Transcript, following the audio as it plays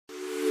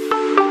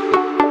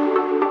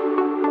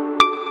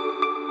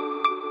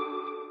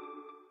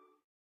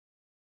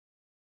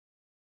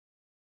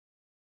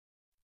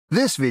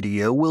This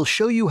video will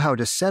show you how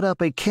to set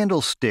up a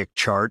candlestick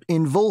chart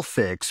in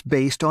VOLFIX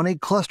based on a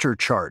cluster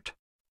chart.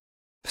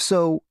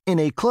 So, in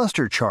a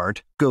cluster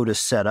chart, go to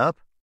Setup,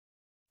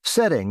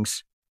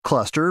 Settings,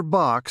 Cluster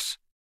Box,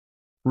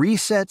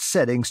 Reset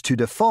Settings to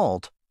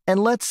Default, and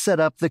let's set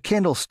up the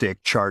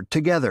candlestick chart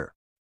together.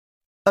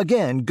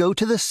 Again, go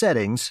to the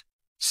Settings,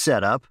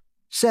 Setup,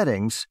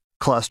 Settings,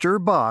 Cluster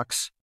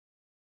Box,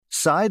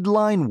 Side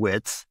Line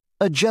Width,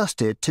 adjust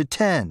it to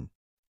 10.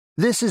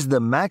 This is the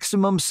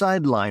maximum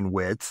sideline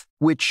width,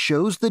 which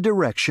shows the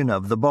direction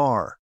of the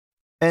bar.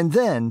 And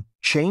then,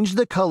 change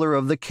the color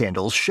of the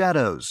candle's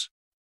shadows.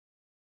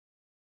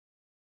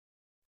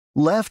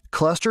 Left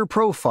cluster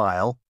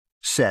profile,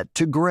 set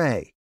to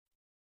gray.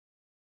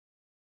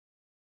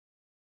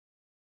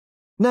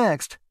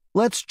 Next,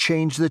 let's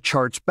change the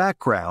chart's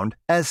background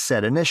as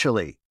set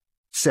initially.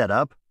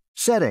 Setup,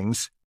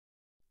 Settings,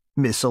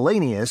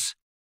 Miscellaneous.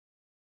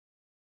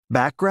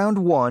 Background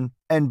 1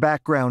 and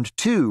Background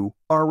 2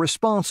 are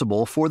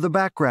responsible for the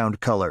background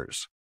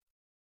colors.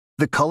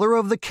 The color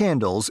of the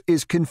candles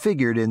is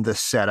configured in the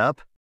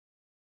Setup,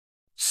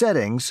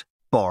 Settings,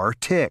 bar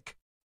tick.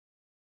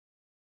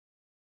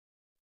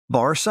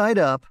 Bar side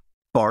up,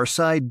 bar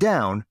side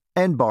down,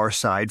 and bar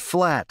side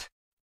flat.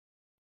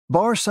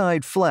 Bar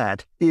side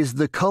flat is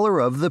the color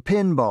of the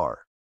pin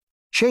bar.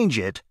 Change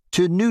it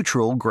to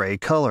neutral gray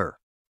color.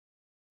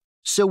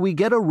 So we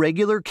get a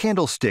regular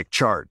candlestick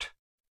chart.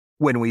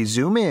 When we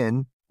zoom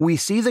in, we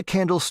see the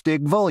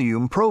candlestick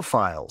volume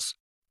profiles.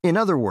 In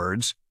other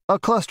words, a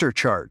cluster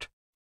chart.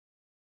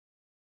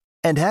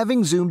 And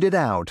having zoomed it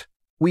out,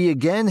 we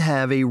again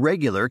have a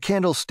regular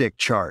candlestick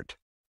chart.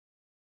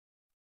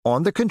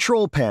 On the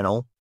control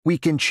panel, we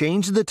can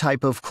change the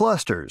type of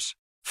clusters,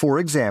 for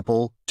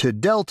example, to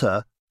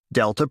delta,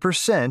 delta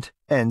percent,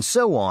 and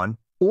so on,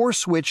 or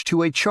switch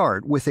to a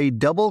chart with a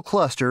double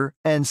cluster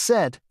and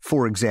set,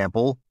 for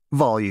example,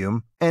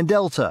 volume and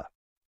delta.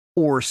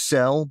 Or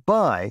sell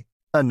by,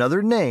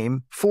 another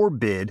name for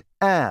bid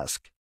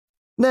ask.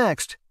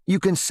 Next, you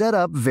can set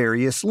up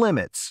various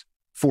limits.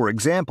 For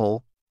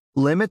example,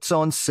 limits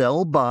on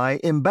sell by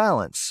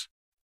imbalance.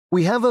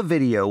 We have a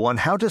video on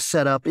how to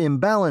set up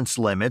imbalance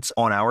limits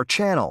on our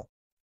channel.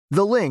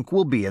 The link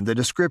will be in the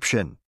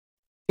description.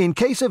 In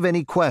case of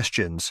any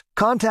questions,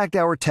 contact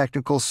our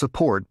technical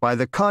support by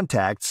the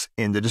contacts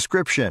in the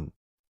description.